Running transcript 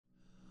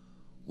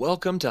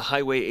Welcome to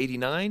Highway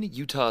 89,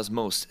 Utah's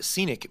most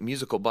scenic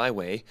musical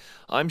byway.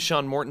 I'm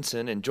Sean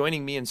Mortensen, and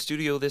joining me in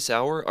studio this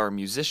hour are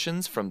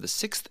musicians from the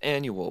 6th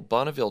Annual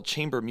Bonneville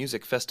Chamber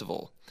Music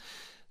Festival.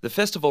 The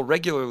festival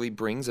regularly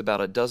brings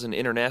about a dozen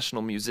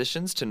international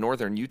musicians to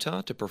northern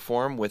Utah to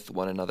perform with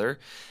one another,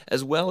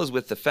 as well as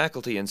with the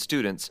faculty and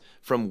students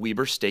from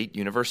Weber State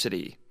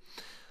University.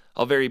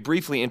 I'll very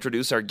briefly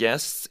introduce our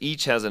guests.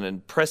 Each has an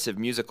impressive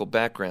musical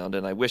background,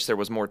 and I wish there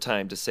was more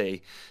time to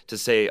say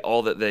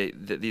all that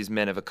these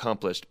men have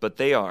accomplished. But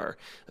they are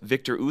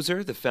Victor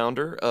Uzer, the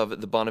founder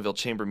of the Bonneville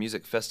Chamber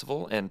Music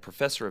Festival and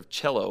professor of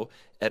cello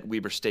at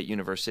Weber State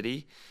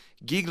University;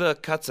 Gigla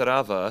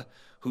Katsarava,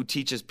 who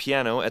teaches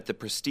piano at the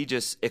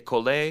prestigious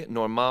École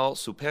Normale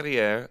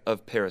Supérieure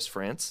of Paris,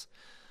 France;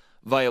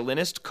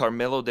 violinist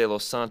Carmelo de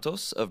los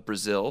Santos of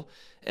Brazil,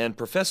 and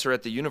professor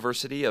at the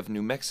University of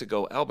New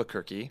Mexico,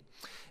 Albuquerque;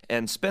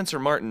 and Spencer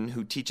Martin,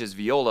 who teaches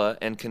viola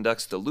and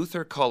conducts the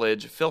Luther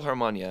College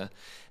Philharmonia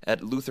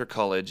at Luther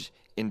College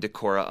in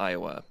Decorah,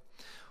 Iowa.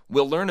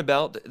 We'll learn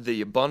about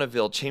the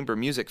Bonneville Chamber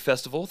Music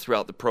Festival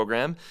throughout the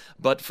program,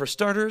 but for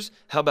starters,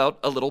 how about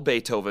a little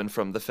Beethoven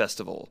from the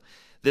festival?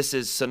 This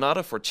is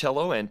Sonata for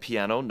Cello and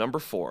Piano No.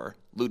 4,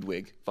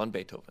 Ludwig van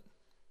Beethoven.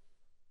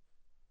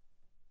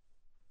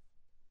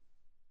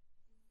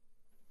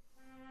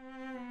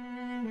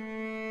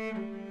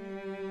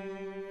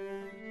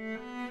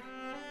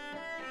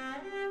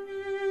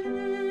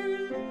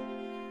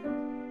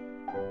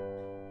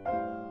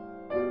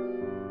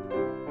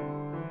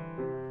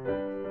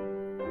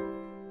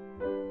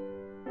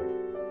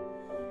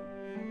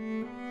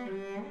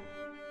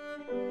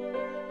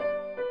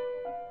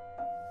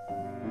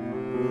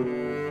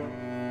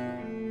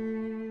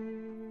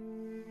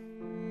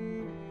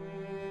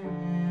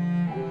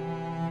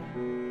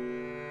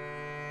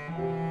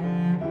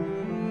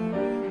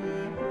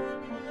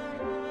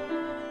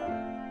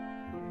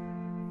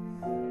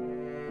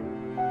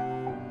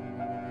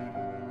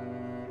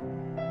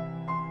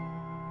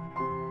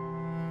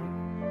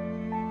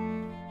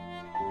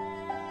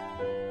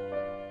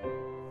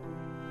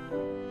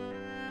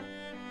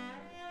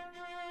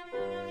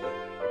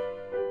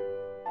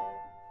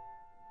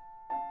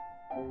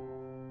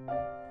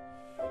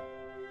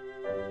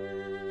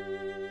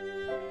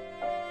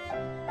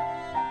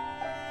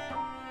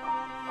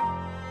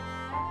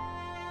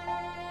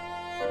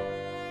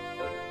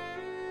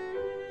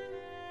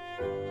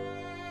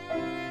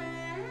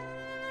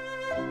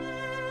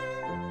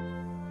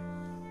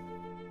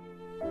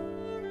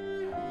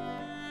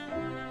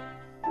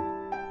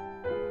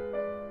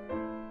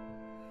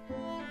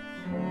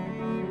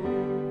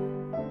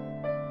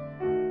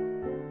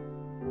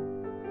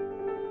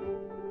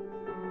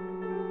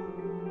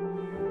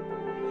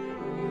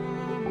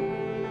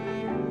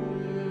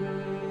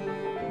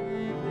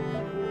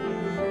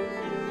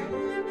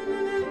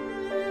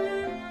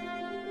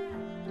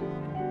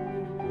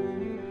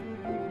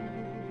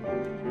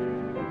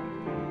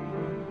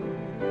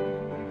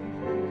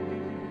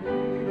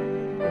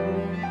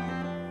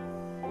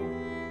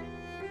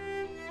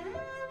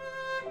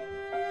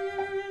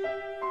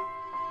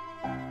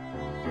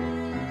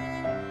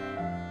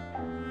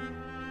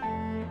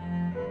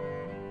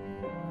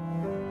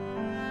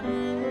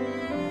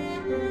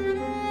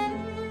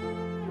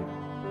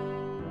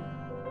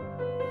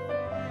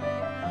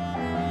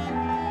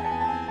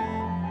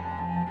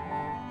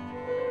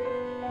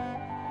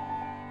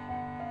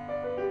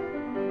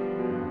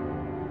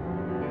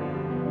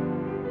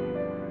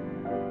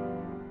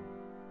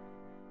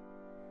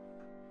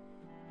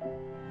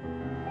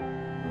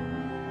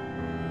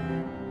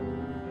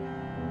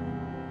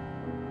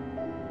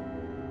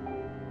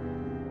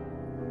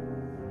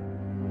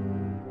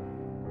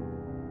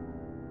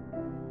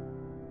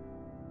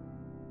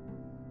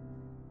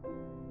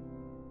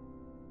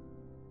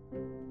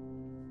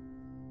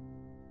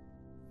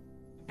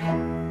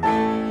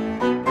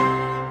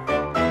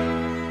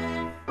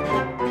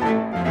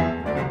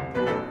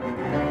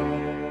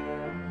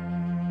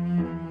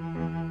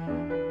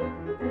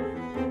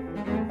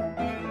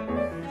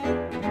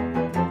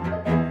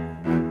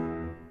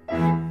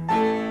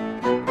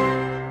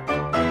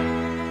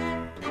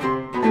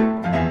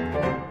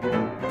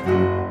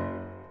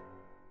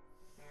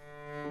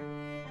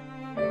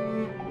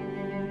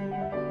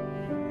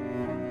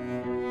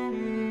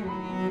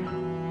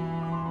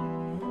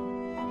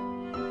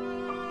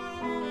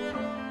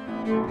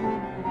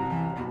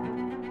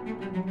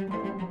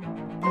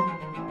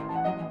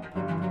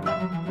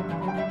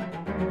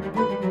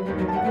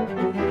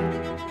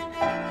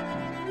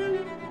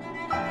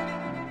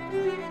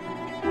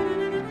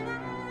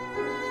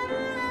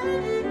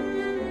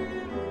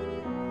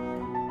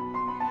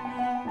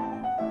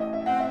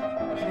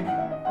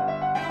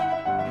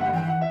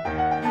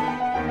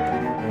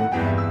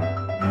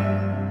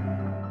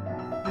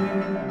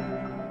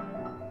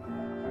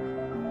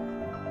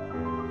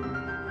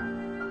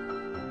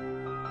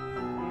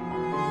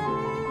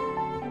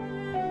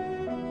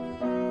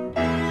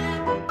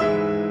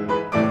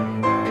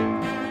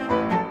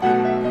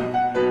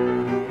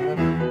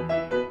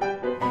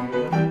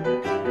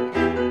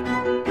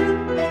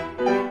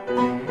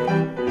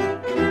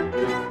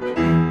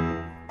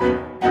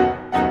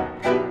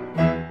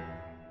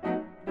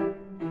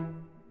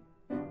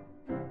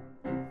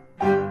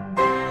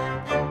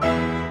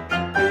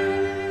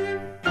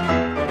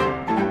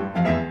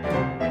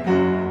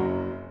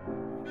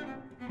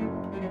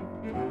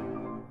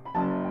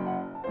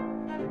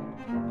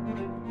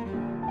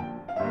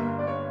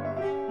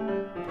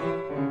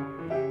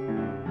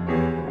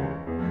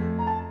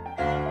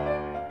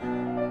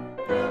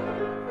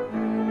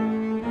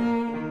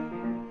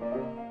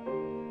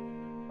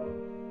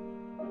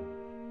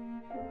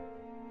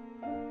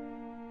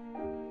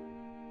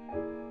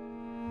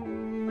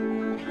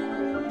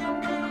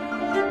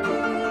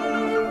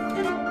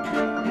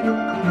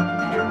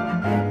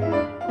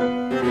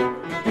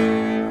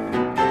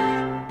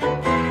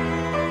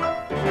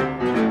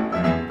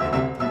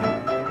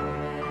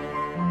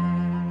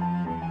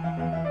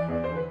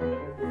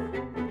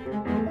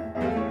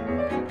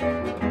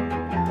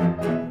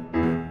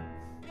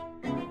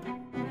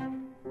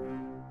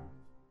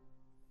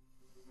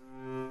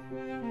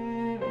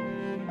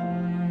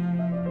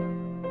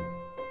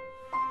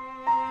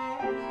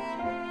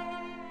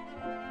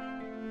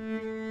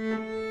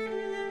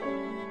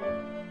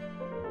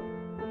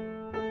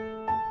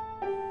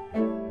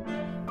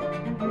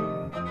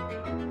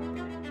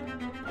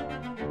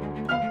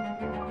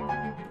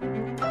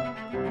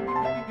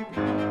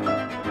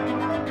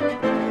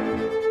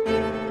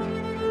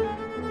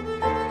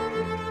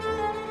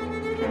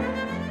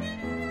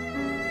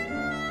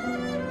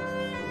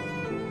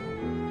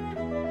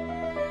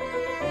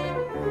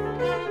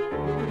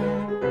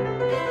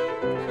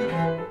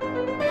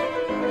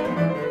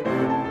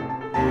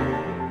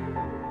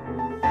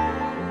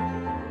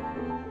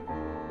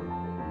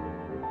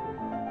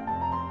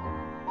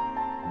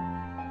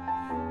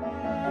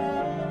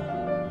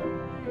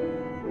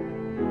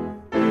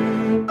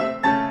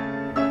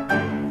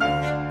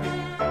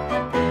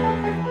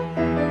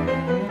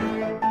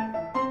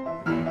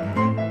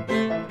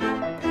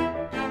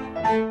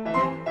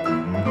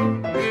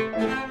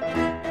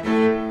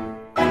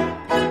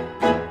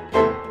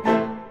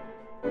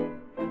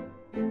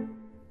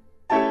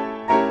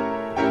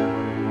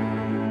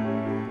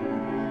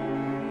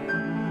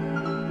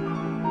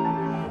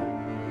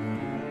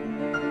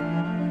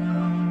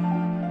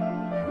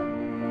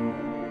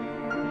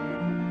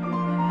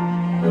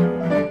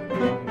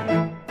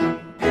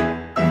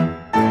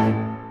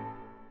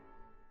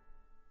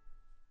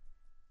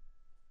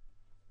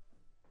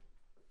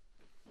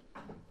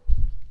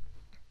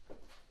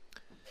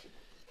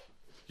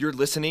 You're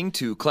listening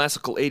to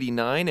Classical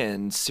 89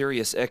 and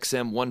Sirius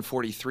XM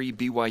 143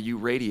 BYU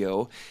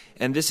Radio,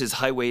 and this is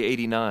Highway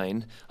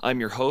 89. I'm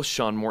your host,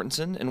 Sean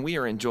Mortensen, and we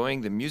are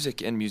enjoying the music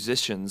and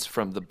musicians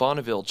from the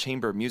Bonneville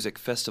Chamber Music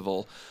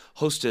Festival,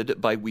 hosted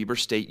by Weber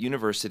State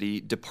University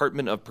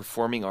Department of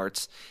Performing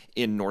Arts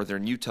in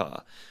northern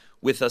Utah.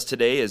 With us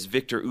today is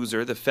Victor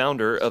Uzer, the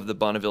founder of the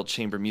Bonneville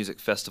Chamber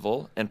Music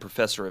Festival and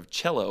professor of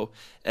cello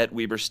at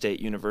Weber State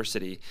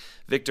University.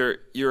 Victor,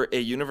 you're a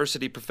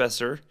university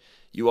professor.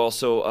 You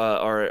also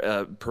are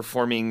a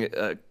performing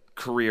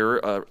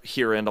career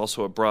here and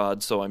also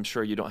abroad, so I'm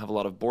sure you don't have a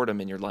lot of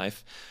boredom in your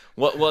life.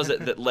 What was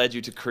it that led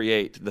you to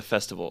create the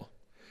festival?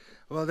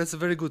 Well, that's a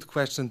very good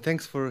question.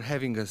 Thanks for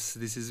having us.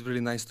 This is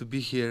really nice to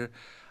be here.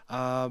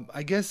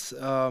 I guess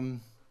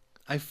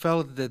I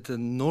felt that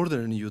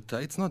northern Utah,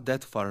 it's not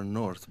that far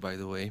north, by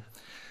the way,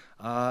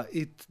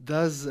 it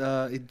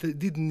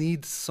did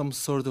need some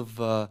sort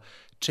of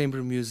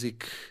chamber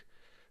music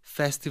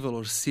festival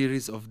or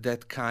series of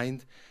that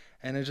kind.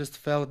 And I just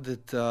felt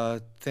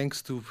that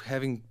thanks to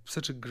having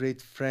such a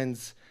great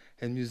friends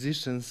and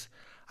musicians,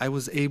 I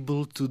was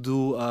able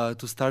to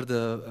start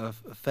a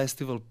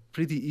festival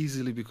pretty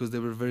easily because they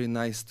were very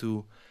nice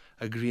to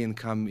agree and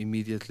come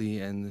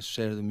immediately and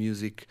share the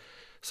music.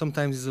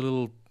 Sometimes it's a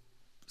little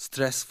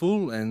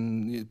stressful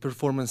and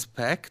performance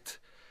packed,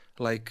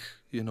 like,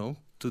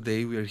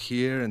 today we are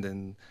here and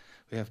then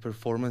we have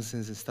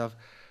performances and stuff.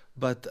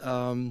 But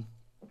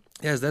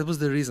yes, that was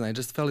the reason. I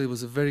just felt it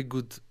was a very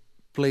good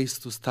place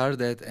to start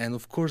that, and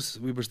of course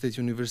Weber State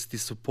University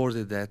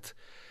supported that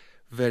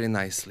very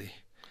nicely,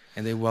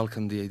 and they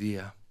welcomed the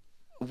idea.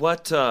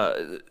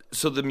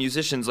 So the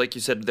musicians, like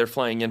you said, they're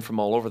flying in from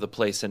all over the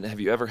place, and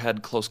have you ever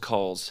had close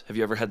calls? Have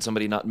you ever had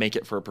somebody not make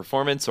it for a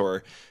performance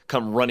or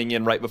come running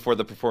in right before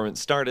the performance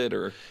started?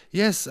 Or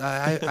Yes,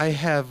 I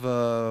have.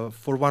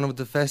 For one of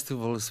the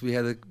festivals, we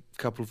had a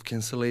couple of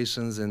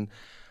cancellations, and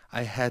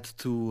I had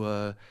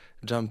to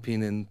jump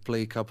in and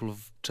play a couple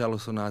of cello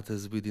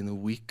sonatas within a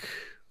week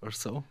or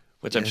so.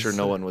 Which I'm sure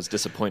no one was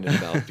disappointed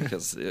about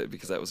because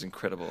that was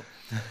incredible.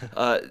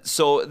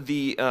 So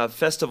the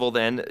festival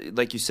then,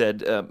 like you said,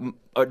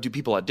 do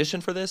people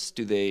audition for this?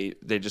 Do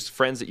they just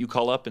friends that you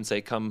call up and say,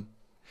 come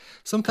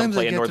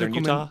play in northern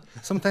Utah?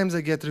 Sometimes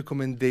I get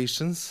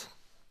recommendations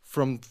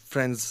from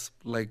friends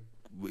like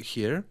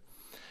here.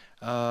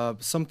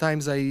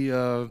 Sometimes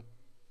I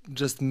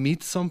just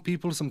meet some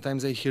people.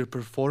 Sometimes I hear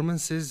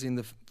performances in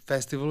the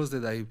festivals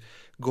that I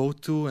go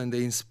to, and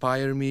they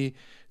inspire me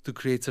to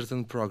create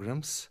certain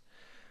programs.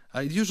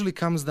 It usually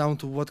comes down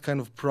to what kind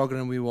of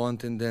program we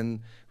want, and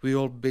then we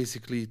all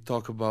basically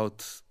talk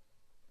about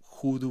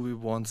who do we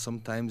want,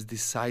 sometimes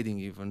deciding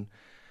even.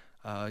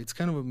 It's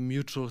kind of a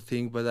mutual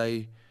thing, but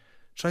I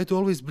try to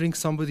always bring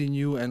somebody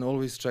new and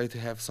always try to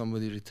have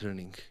somebody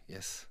returning,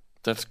 yes.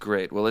 That's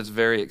great. Well, it's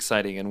very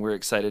exciting, and we're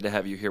excited to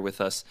have you here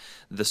with us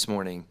this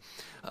morning.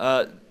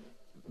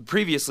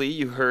 Previously,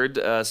 you heard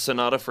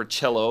Sonata for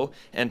Cello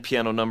and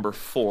Piano Number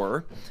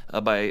 4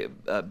 by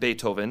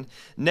Beethoven.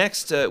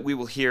 Next, we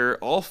will hear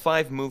all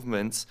 5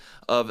 movements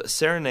of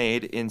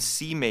Serenade in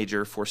C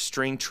major for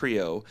String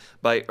Trio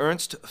by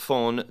Ernst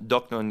von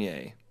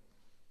Docnonier.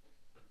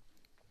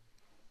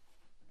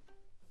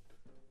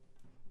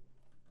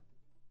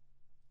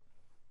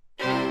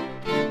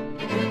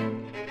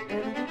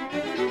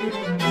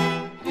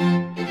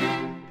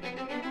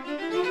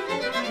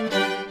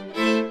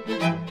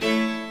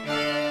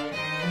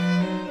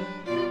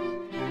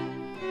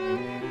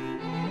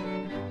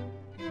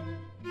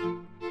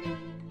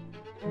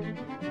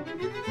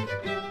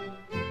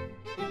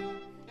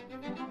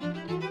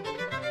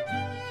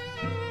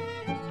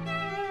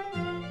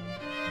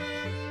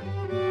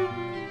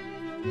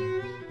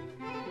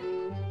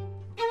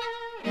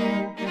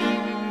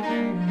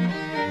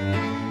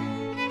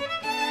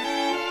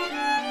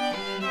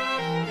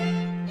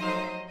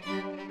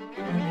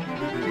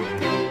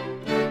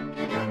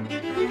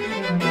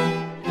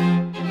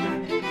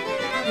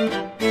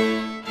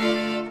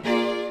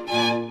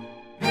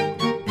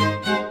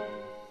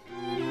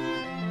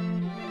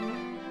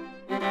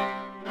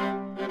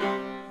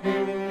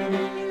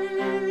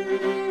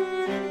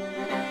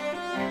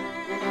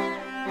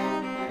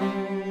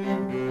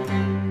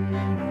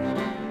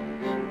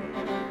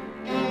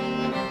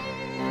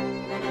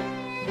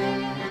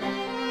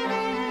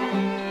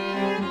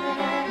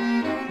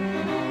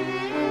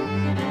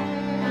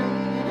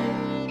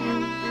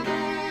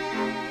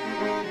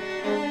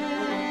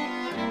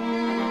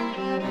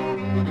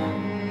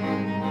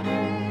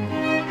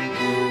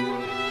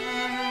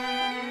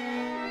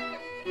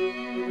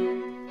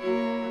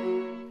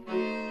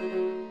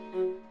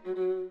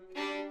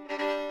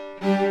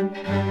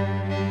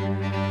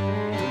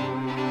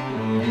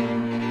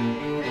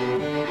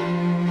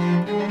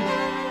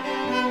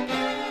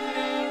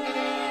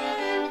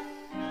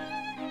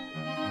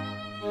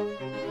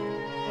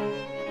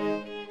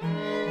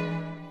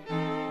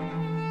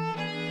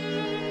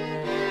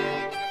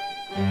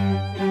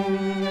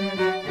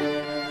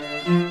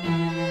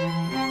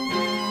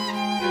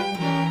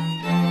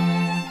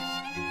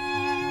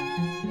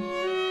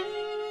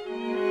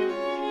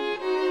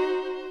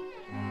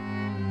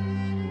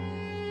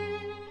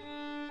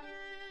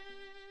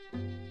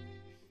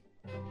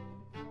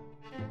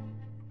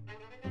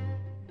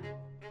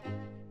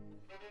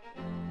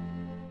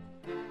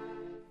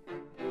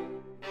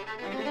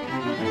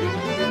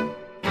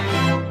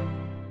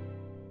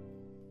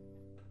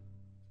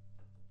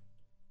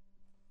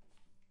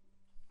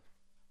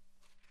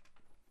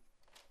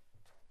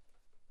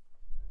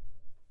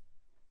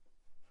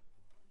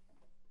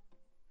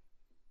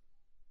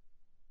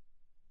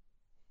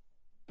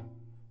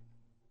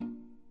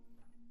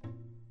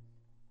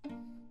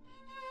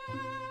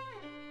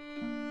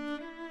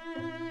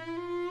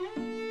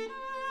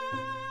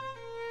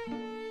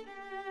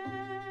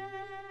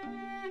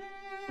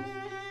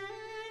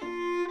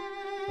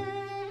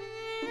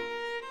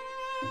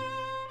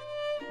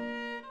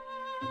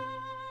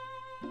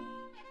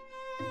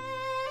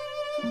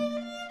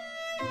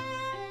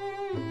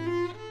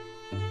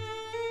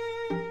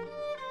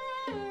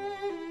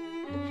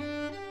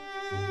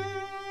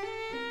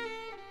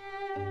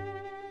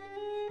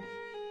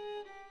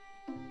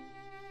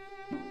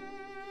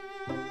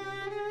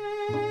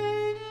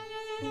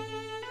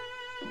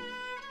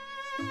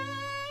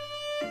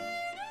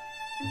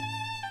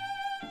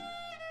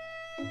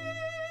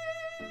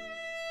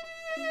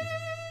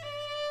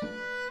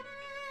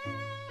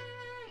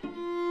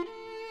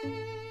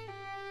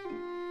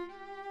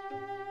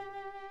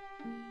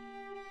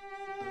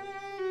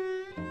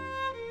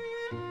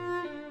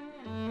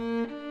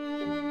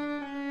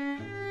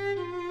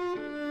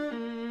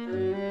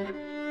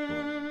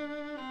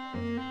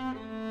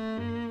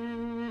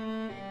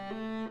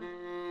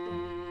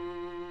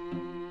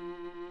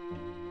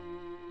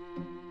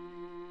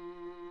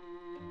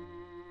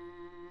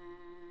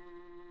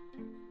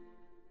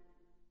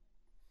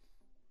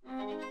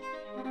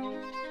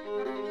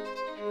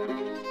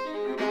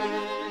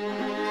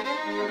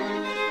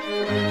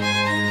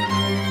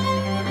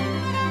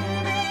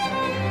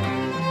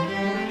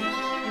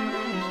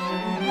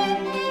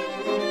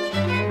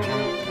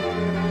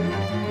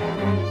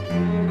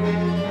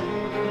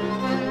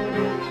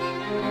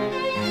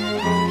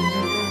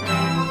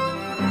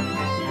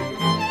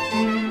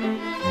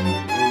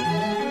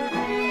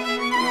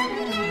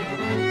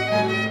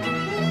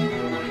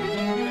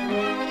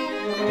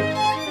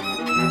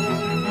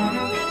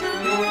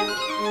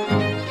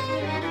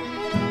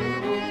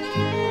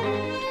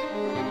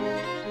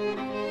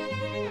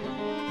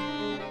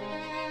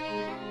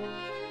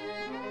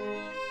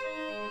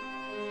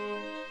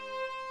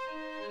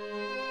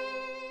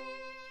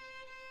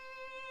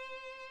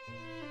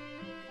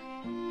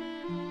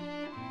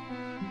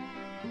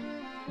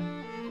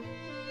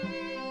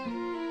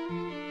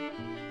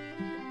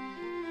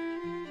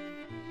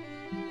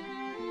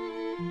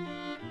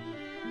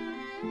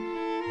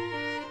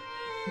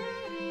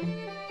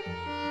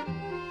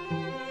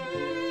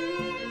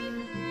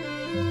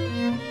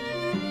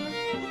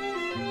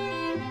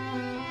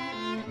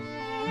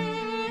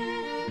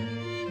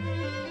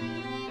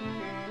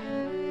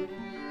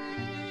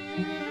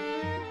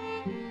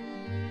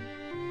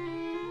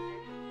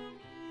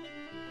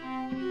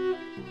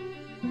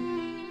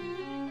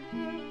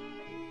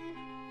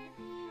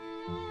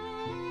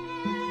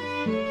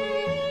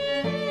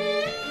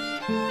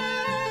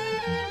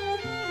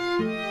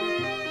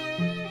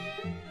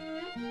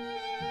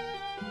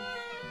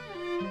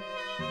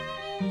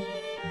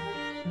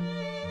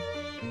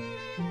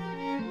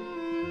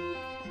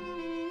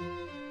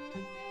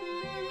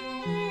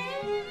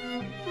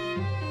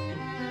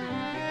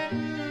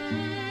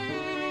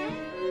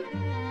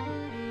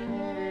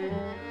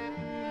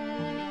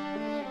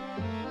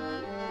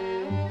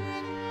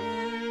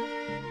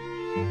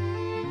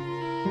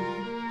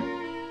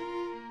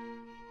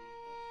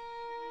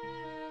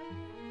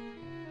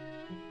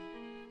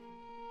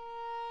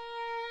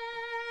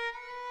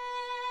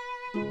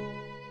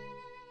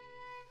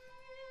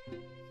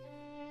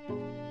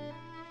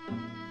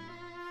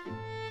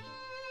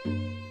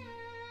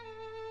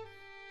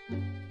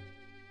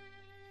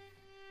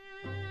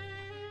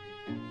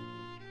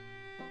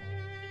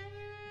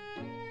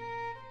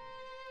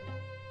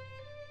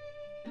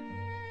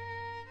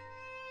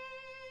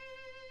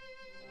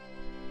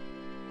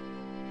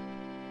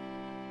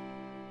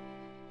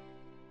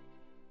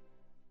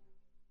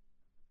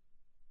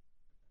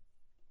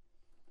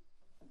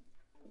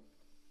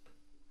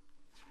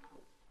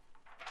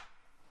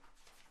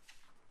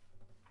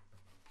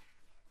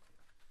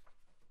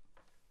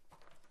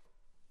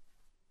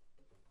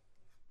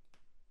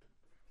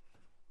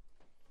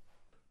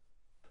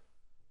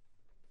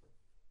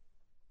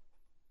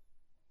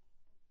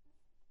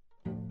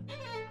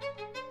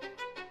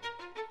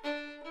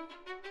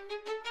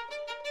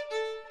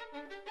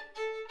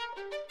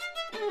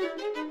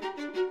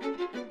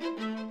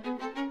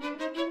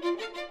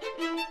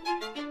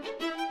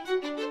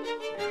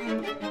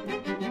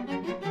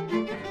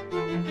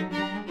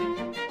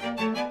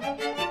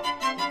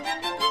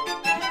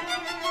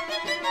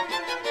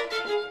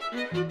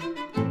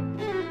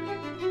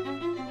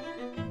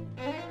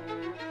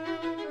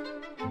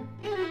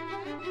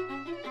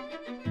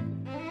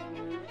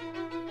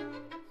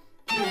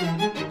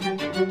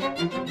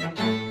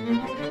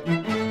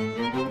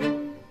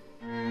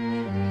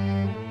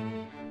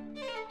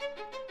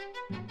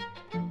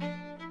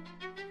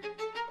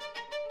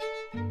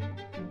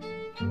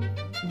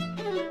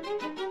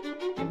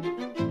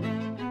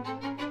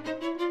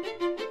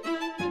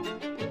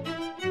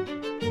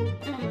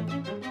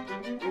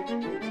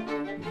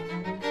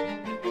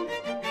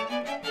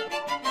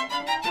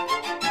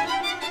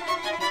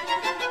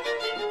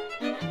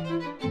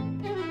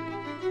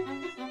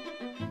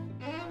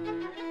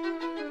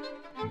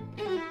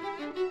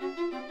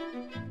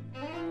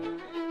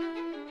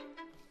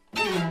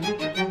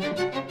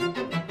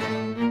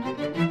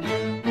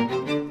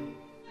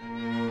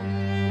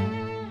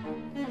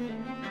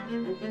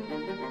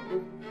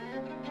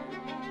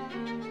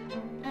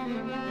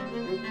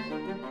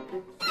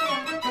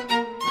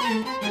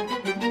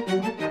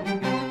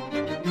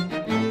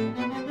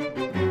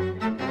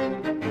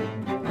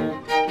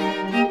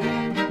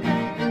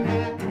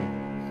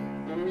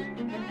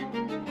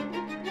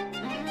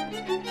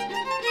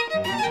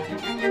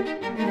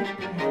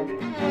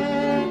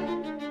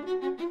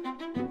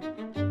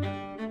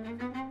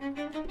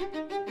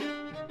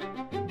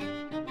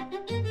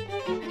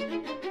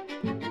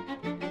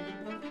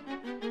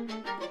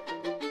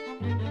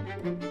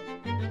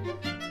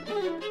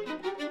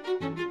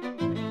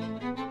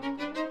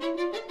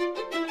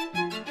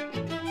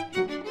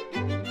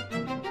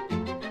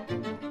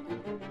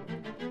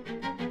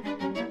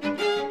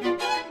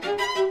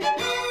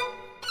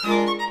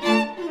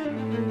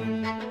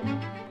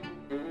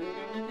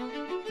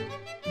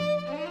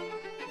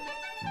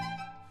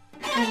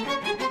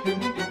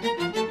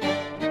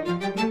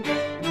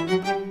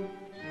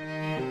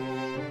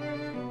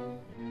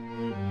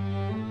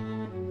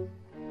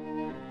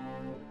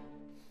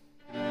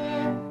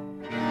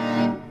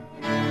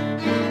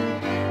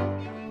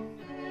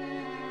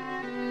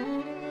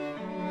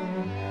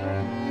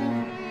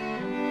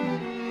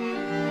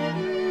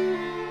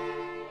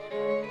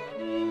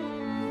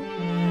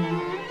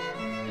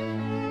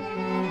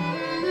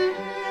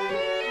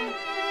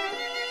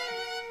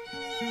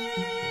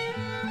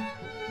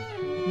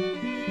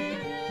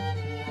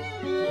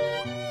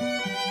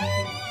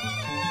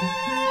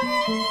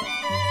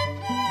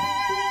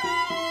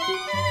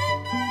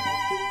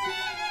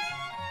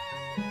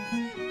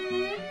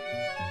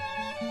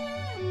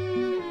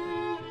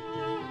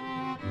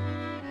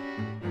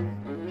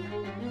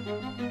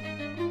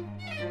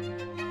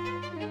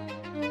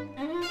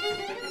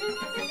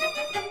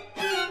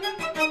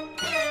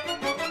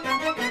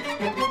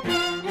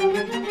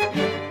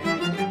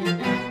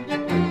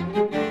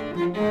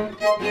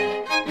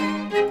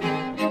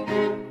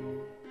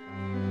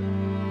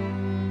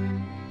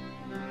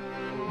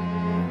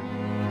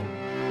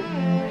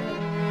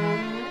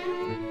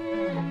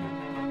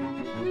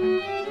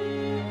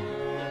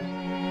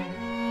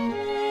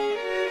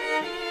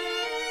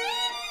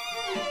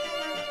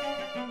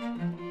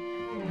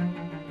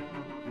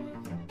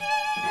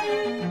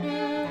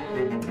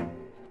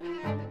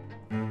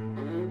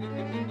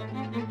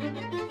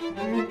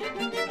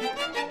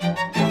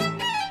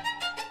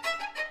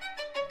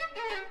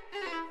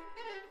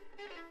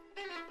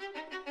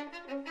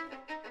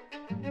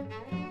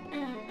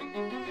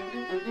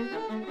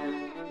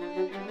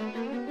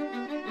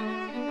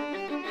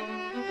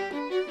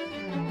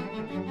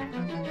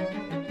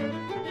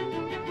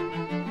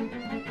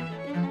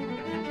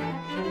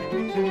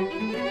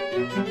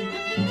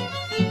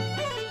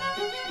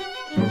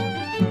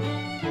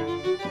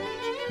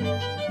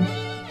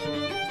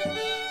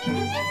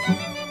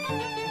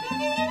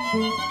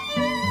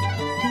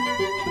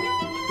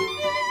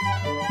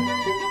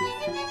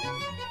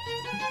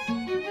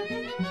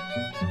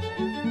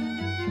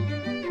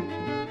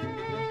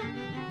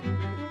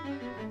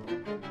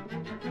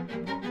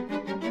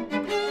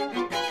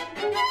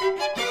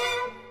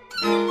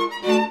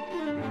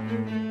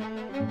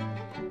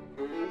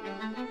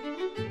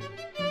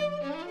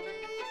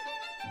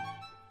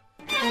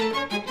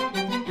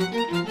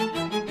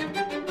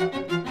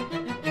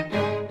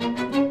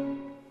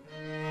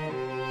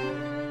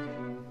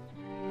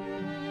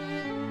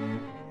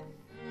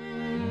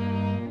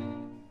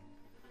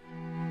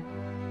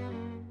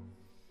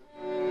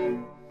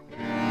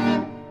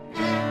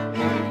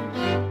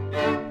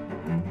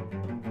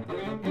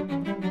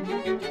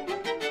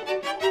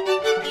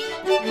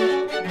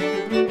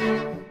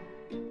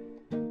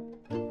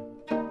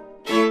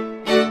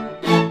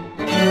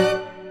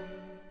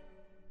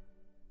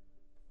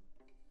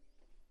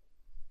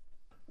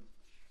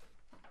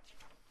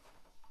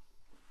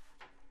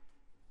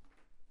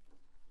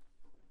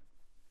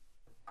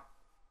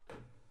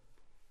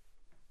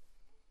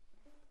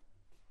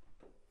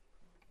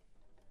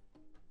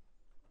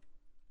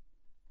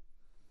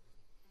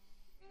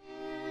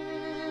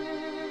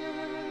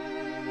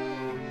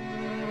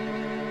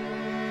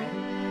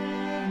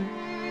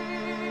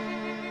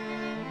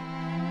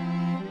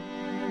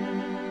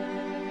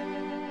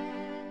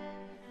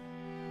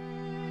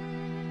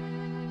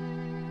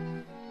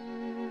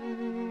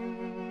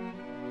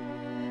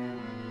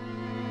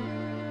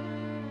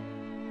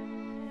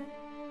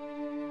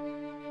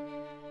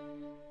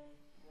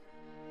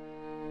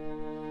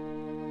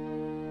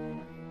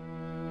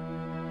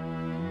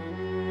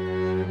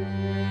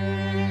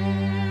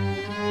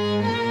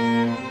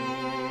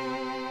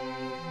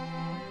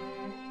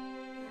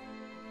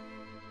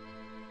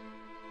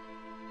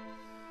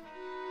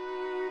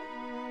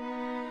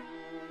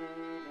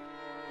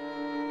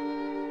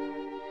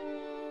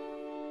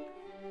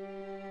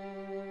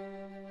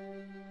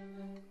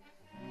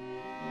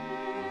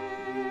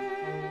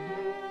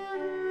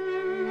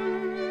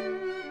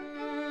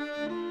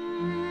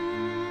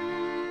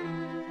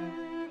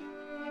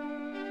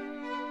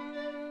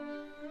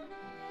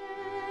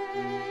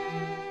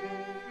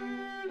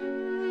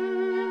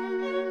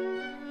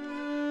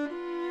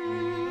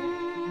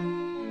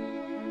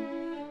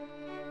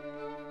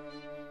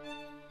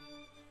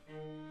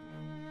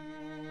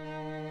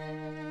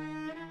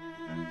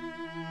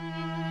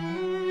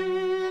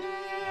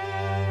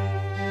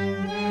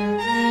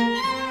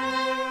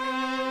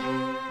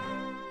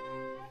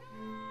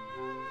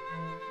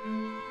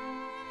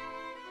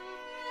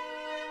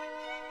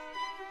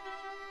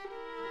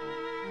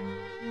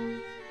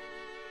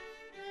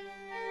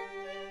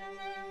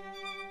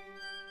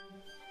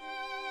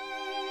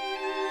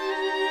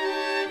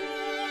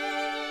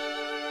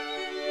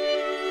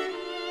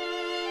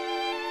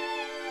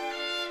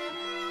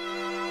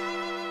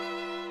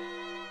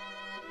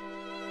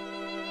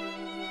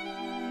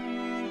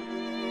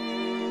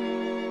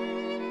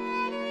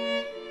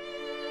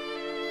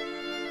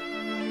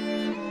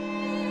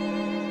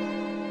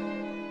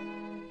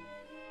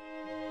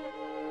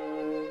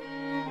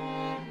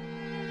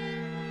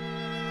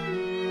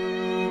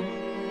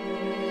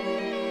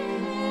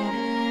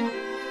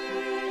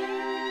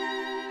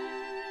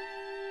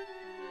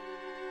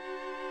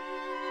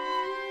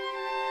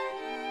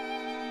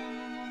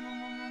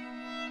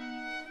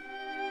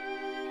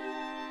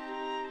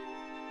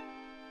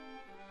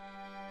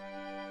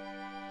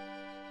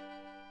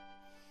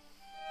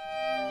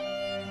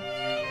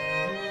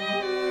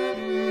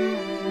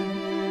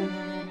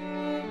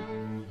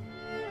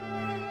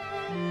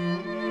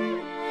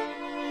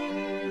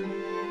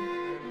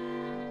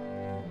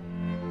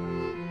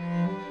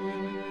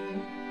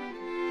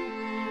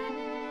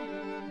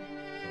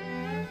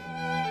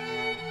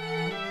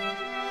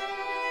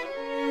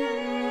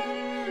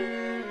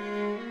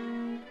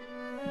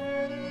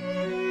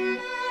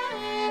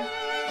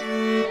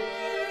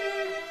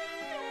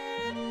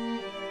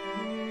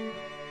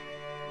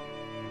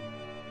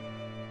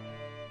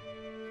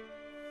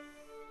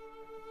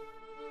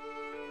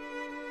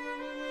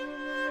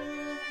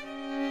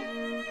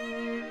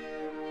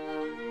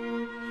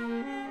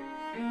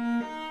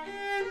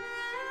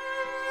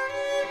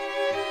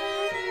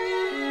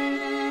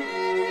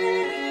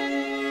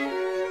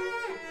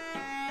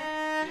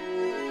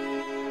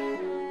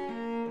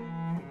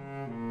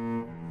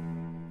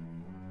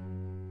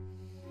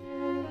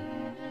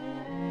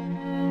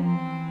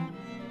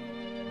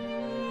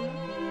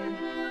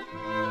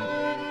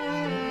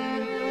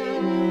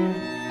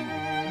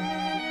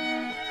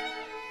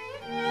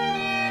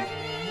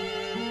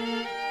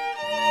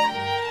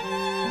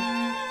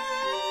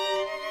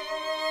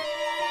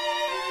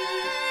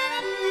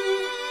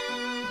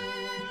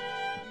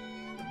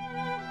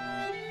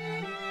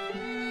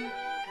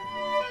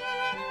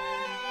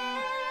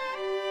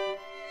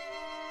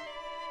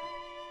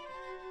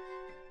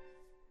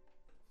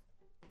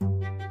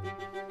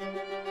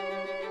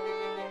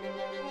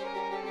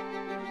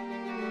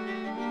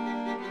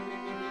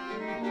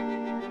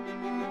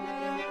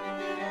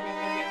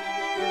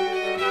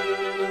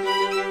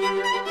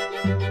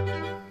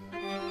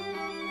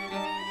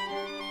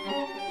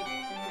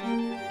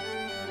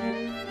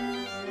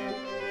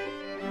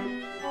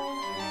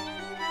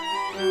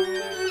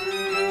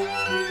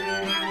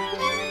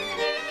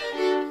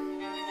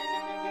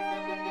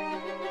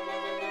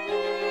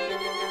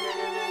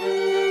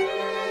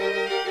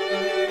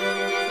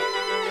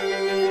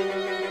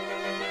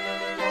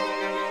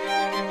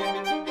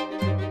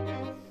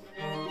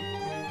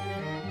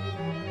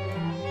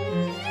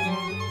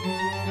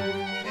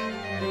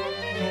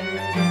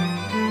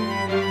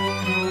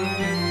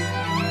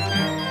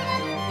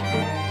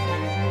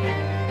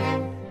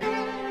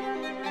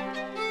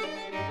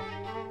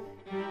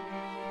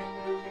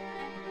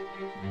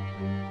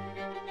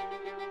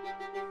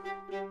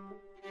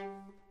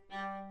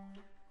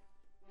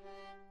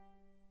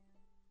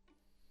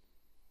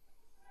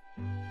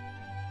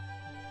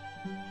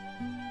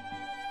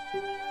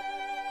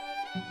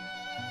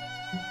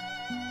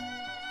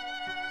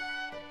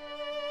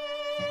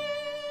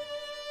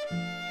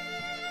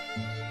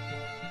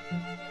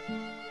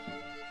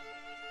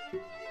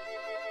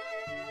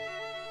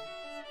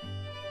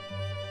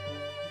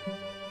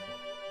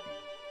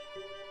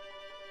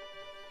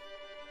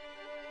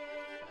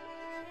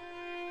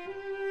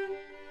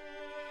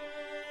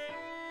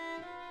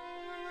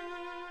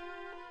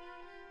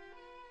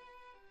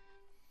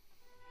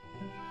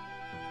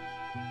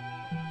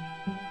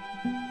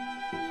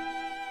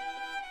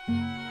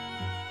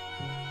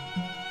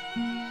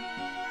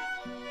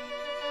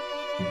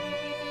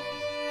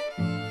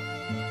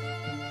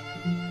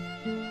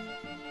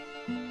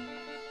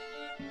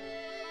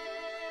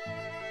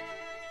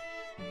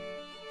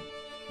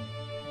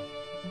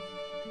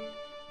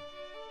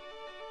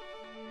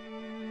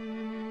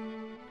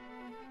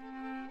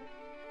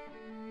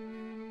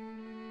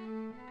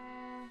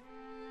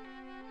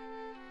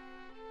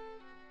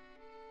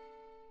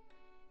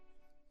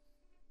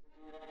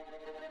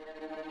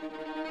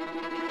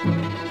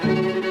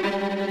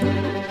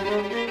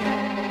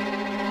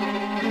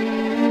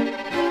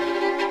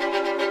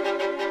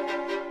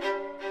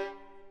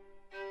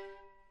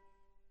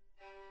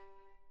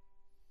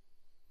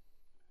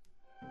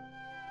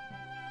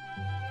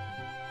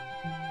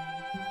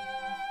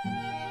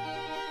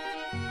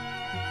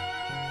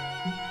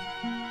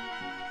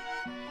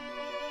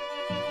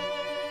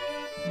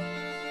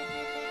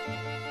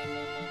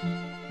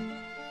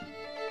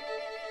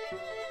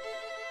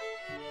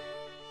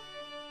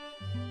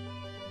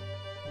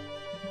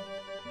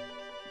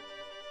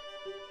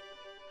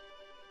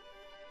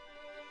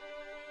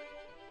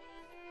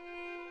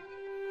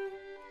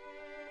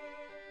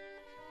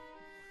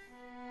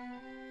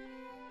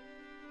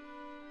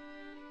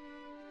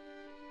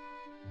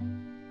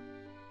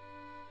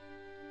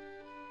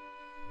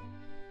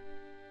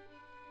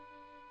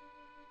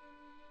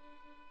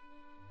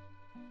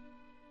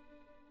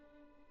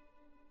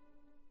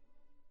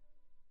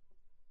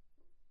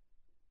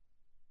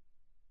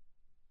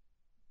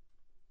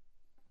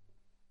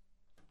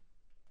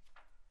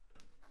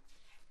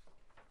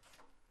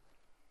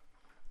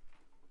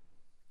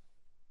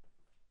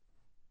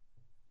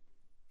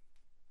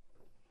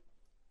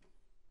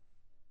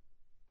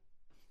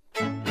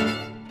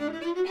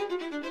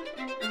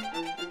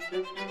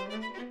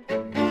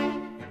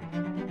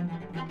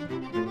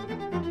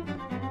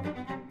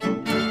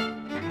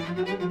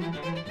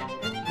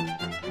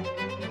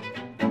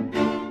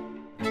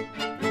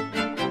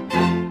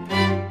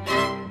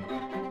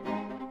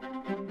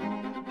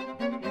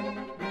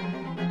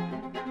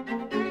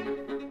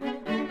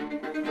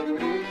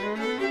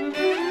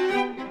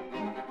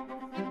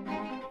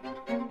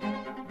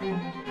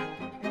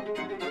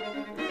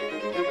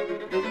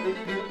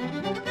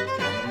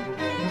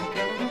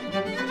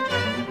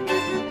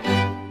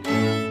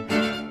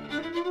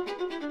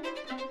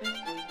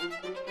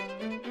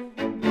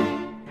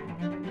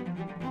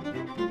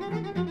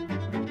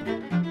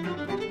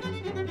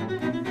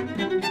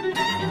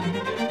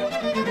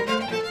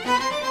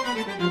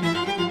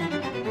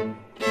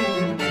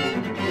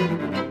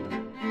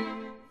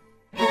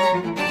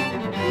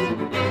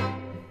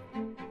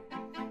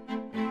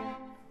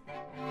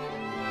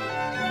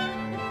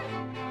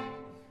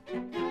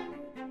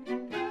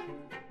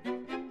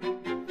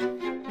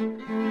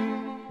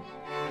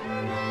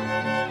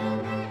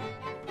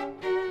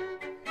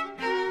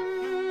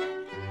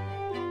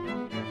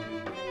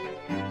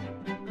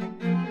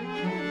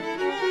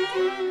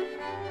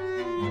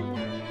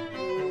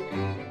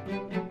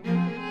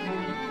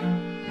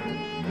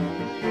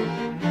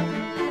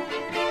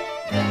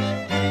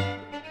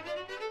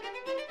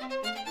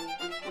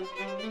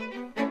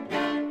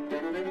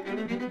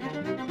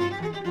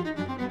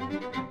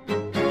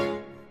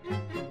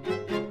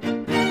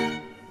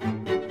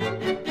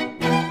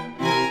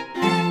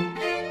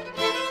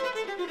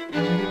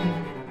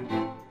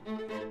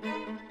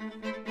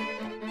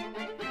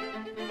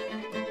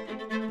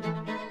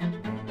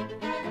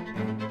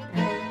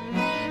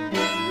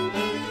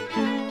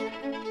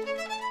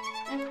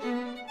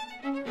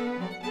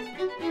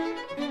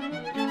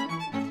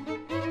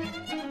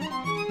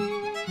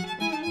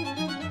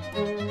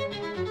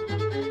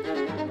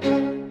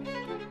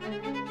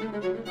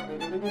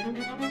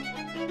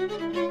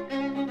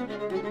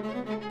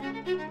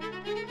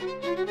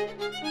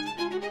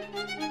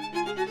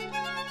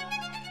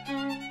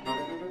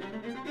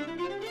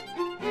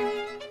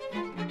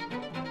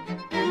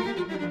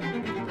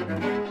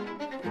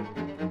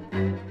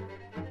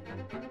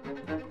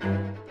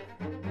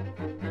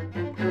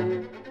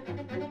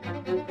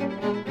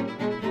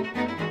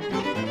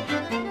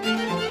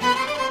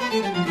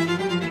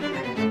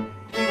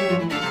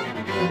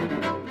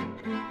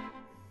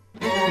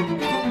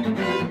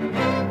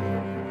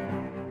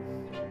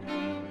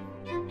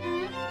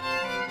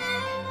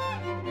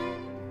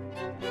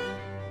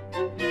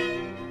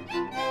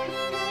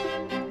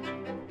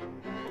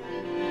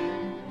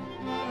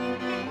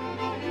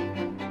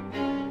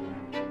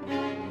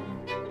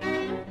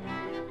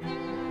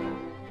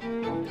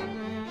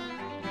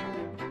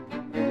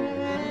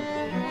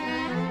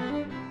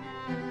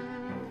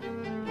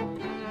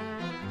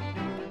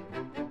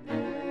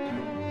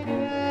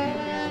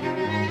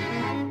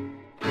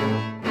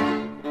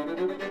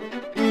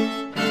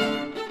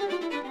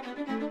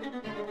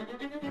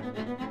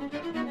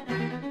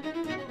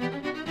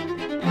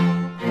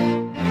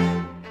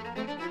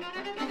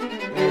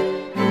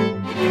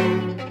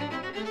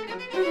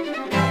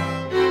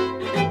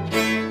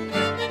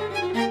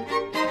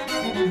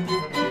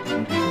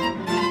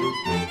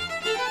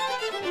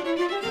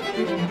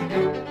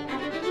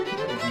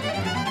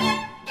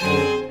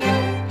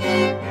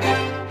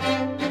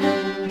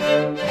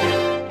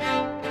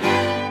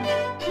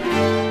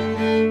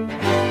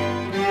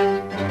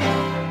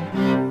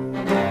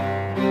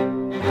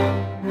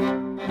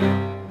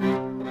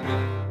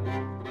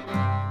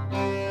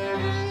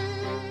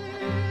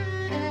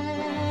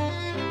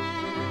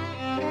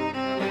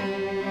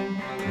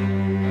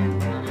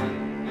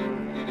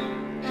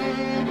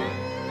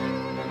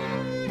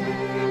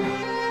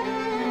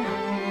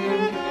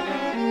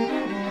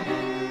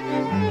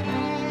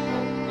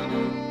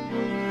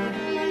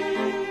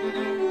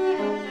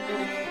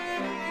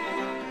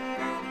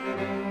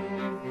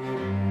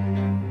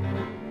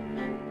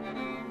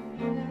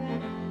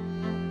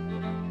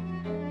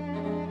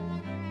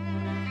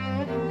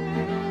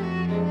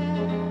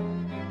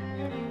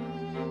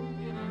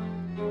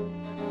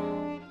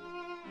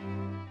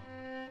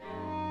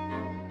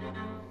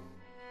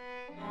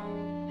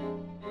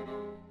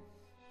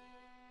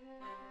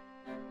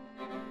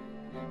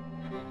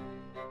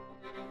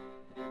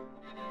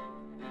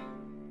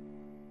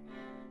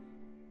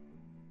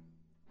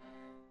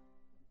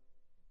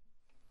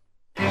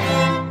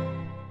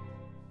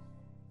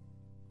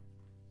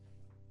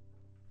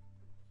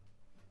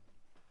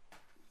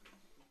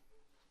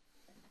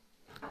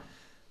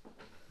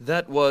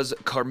 That was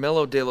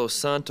Carmelo de los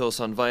Santos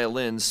on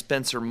violin,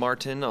 Spencer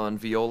Martin on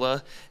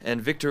viola,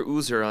 and Victor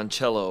Uzer on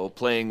cello,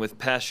 playing with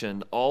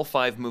passion all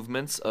 5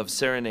 movements of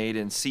Serenade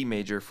in C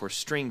major for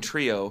string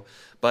trio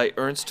by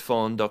Ernst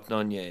von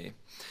Dohnanyi.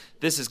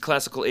 This is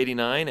Classical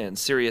 89 and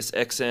Sirius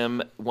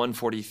XM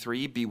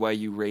 143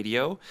 BYU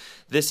Radio.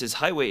 This is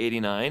Highway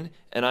 89,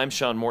 and I'm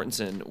Sean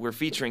Mortensen. We're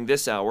featuring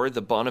this hour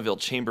the Bonneville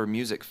Chamber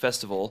Music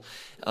Festival.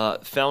 The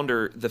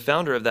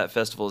founder of that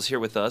festival is here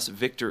with us,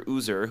 Victor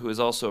Uzer, who is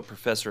also a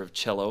professor of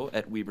cello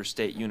at Weber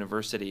State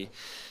University.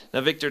 Now,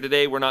 Victor,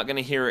 today we're not going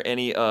to hear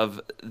any of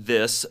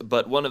this,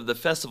 but one of the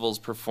festival's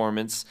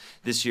performance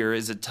this year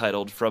is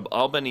entitled From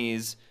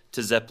Albanese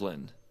to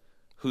Zeppelin.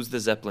 Who's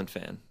the Zeppelin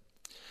fan?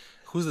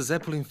 Who's the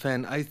Zeppelin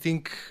fan? I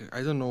think,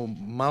 I don't know,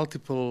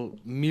 multiple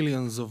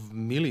millions of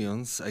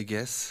millions, I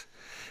guess.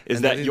 Is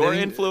and that your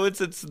influence?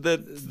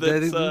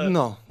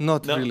 No,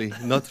 not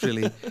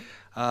really.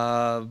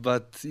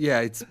 But yeah,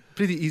 it's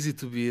pretty easy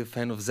to be a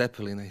fan of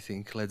Zeppelin, I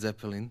think, Led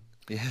Zeppelin.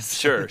 Yes.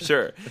 Sure.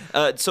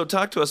 So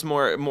talk to us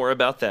more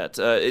about that.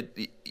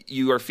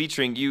 You are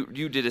featuring,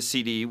 you did a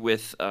CD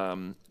with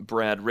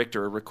Brad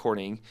Richter, a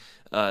recording,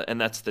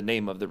 and that's the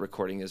name of the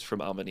recording, is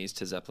From Albanese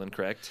to Zeppelin,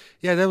 correct?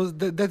 Yeah,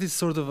 that is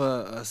sort of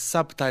a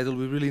subtitle.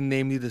 We really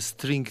named it a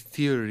string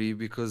theory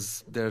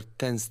because there are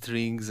 10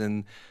 strings,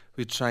 and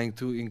we're trying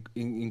to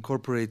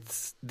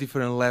incorporate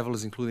different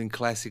levels, including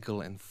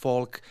classical and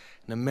folk,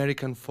 and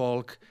American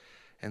folk,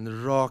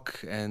 and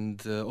rock,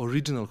 and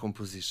original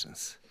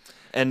compositions.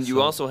 And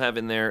you also have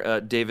in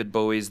there David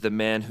Bowie's The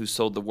Man Who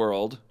Sold the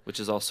World, which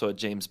is also a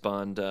James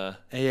Bond title.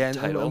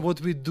 And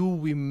what we do,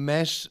 we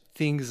mash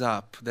things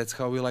up. That's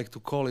how we like to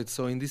call it.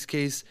 So in this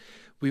case,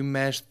 we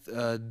mashed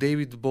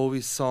David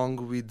Bowie's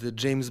song with the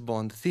James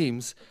Bond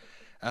themes.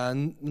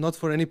 Not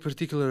for any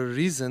particular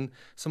reason.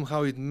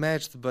 Somehow it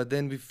matched, but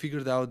then we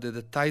figured out that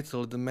the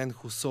title, The Man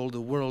Who Sold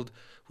the World,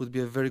 would be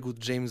a very good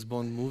James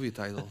Bond movie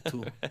title,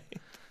 too. Right.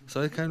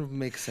 So it kind of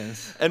makes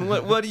sense. And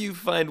what do you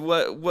find?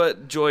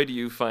 What joy do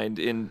you find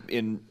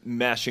in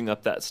mashing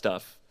up that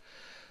stuff?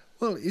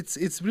 Well,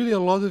 it's really a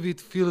lot of it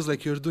feels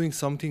like you're doing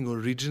something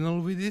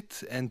original with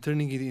it and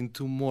turning it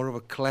into more of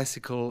a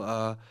classical.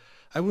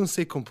 I wouldn't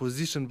say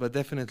composition, but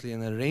definitely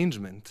an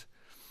arrangement.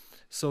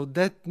 So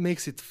that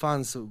makes it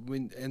fun. So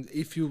and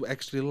if you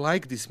actually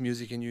like this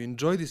music and you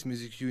enjoy this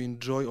music, you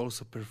enjoy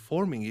also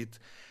performing it,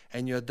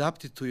 and you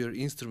adapt it to your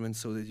instrument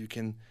so that you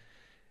can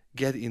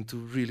get into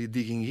really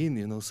digging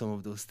in, some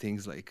of those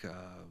things like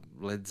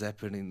Led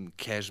Zeppelin,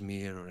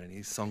 Kashmir, or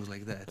any songs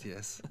like that,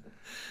 yes.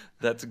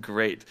 That's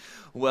great.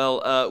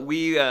 Well,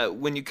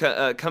 when you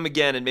come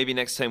again, and maybe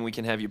next time we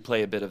can have you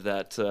play a bit of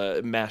that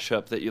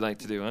mashup that you like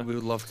to do, huh? We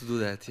would love to do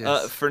that,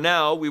 yes. For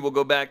now, we will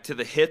go back to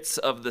the hits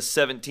of the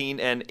 17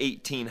 and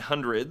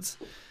 1800s.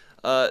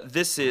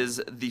 This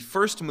is the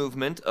first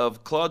movement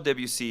of Claude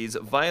Debussy's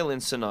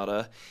Violin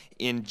Sonata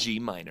in G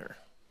minor.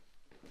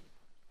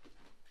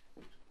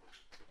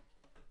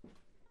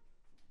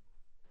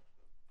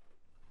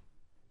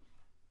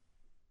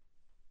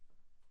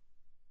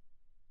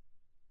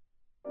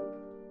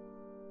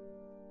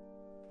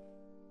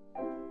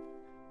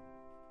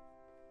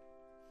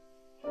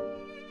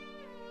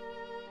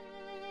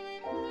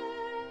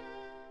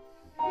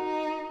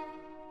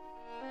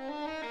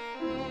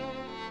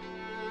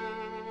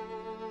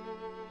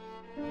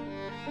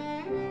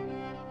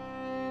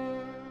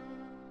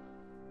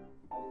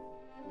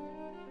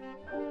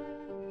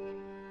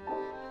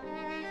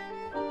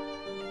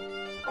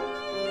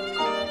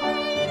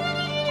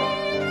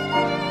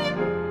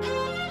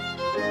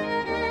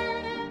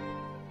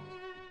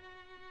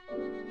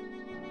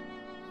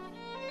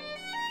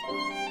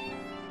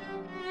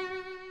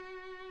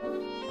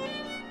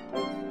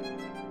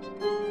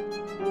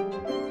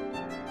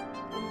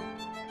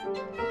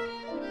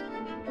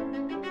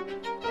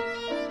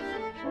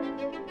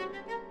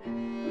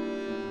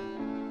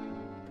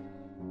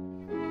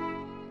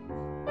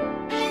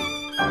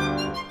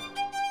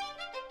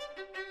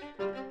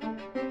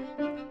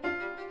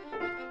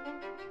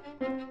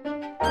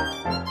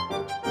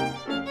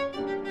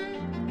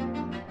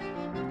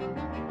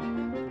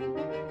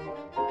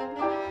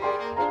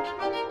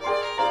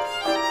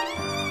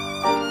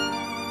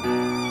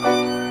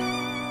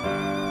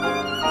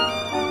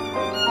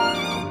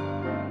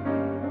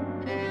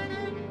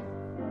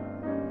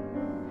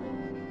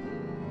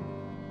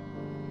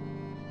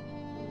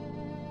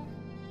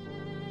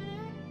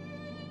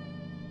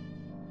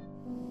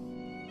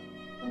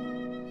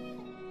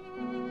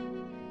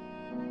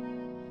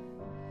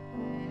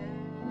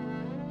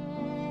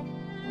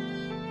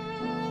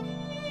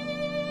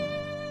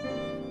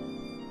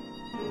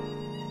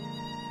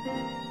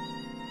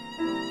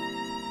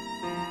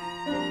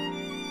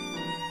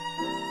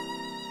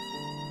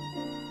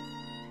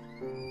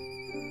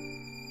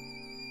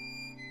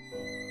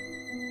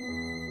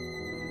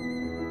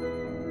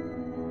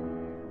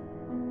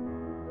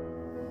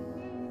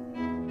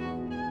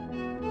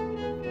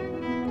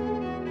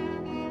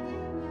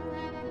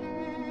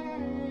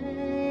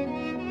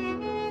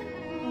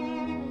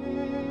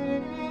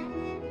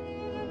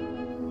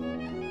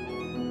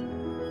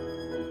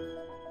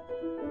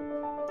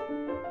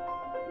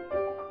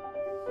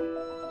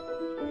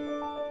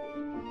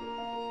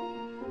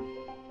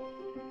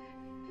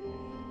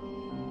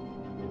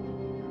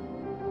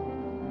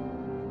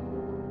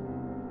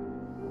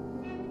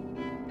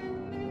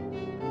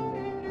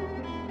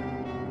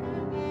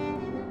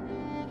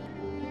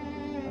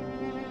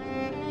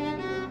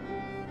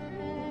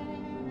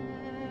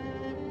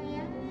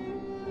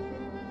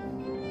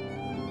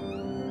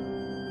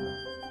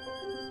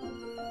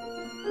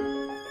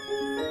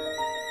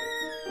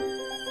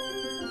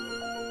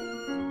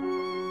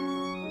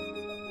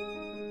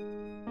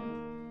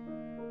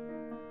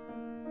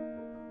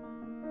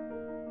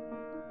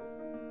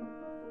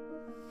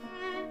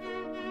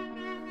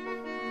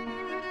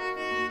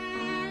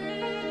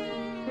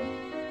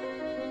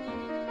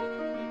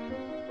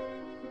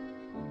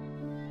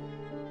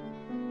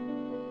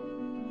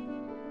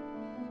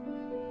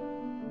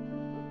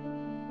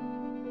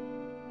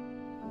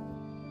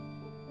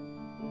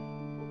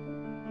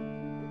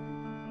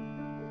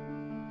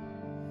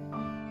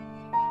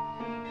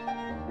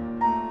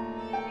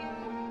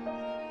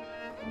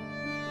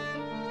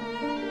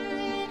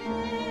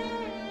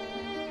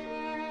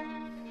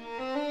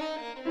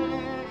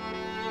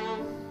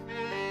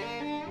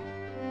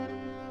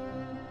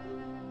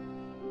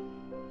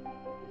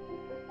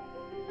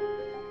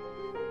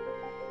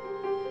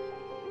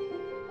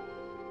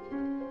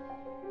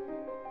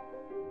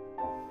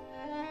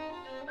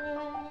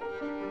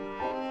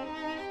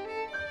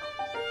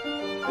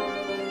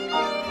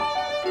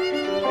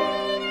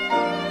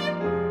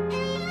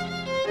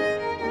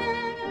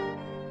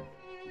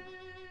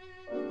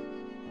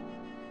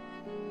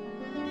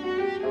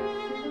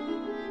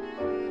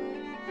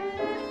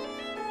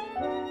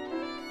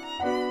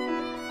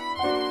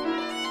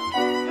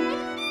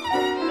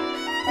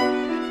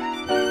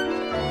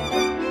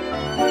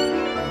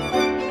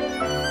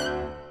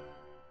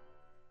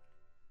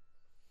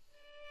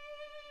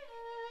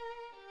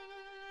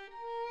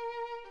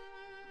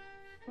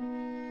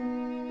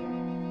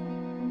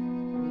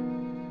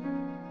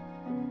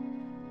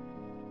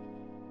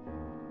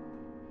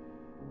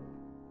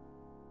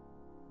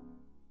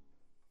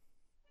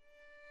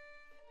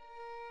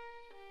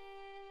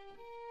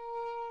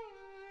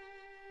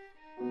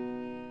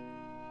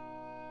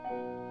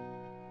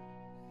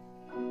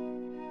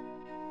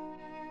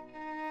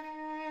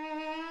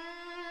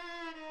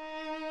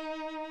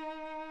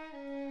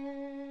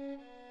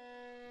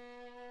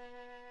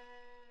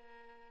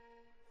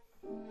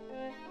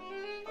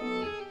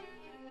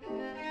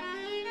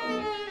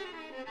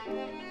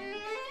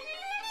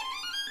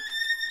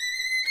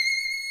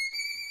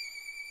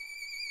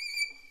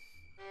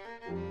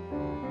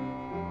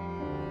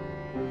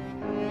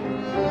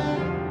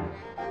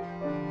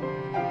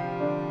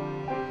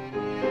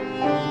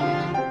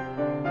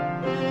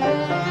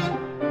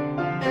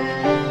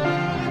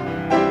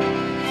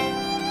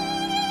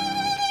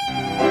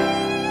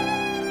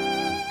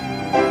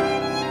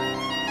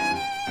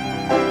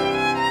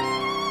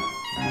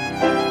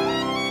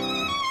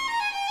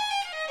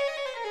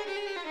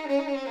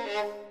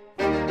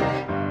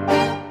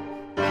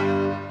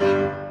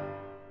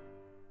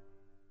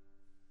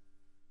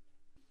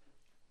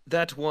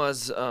 That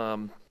was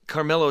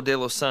Carmelo de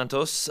los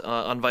Santos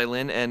on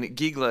violin and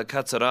Gigla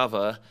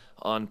Katsarava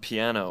on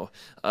piano.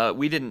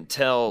 We didn't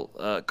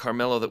tell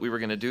Carmelo that we were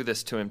going to do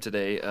this to him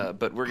today,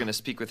 but we're going to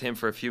speak with him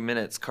for a few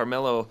minutes.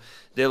 Carmelo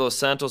de los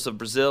Santos of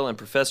Brazil and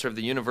professor of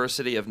the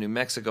University of New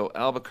Mexico,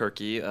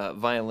 Albuquerque,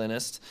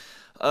 violinist.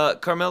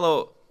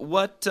 Carmelo,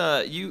 what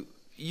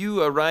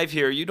you arrive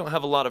here, you don't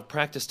have a lot of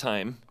practice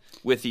time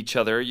with each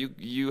other.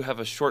 You have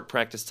a short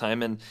practice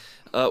time, and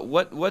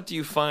what do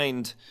you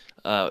find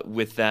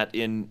with that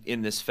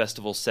in this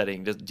festival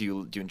setting? Do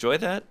you enjoy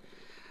that?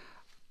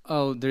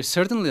 Oh, there's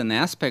certainly an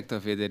aspect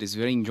of it that is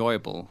very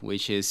enjoyable,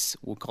 which is,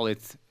 we'll call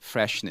it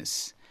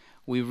freshness.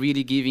 We're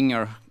really giving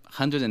our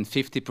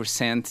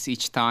 150%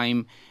 each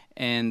time,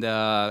 and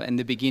in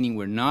the beginning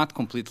we're not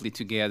completely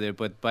together,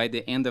 but by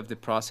the end of the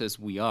process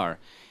we are.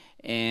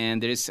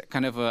 And there is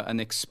kind of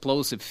an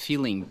explosive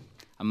feeling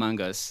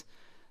among us,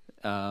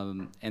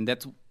 and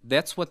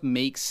that's what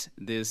makes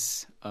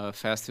this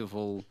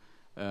festival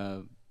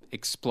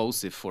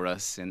explosive for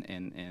us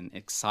and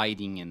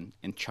exciting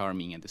and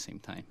charming at the same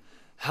time.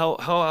 How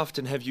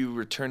often have you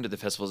returned to the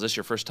festival? Is this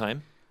your first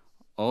time?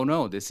 Oh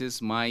no, this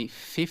is my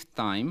 5th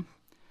time.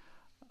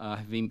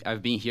 I've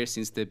been here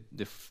since the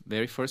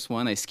very first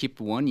one. I skipped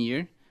 1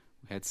 year.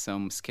 We had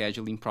some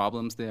scheduling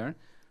problems there,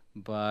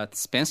 but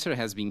Spencer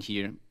has been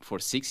here for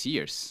 6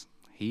 years.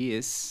 He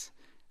is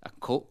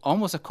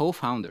almost a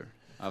co-founder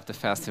of the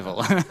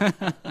festival.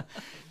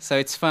 So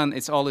it's fun.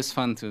 It's always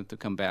fun to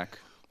come back.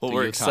 Well,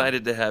 we're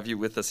excited to have you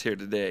with us here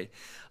today.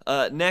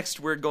 Next,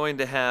 we're going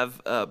to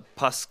have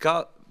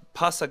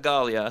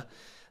Passacaglia,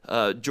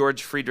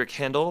 George Friedrich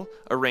Handel,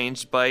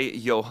 arranged by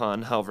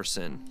Johann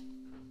Halvorsen.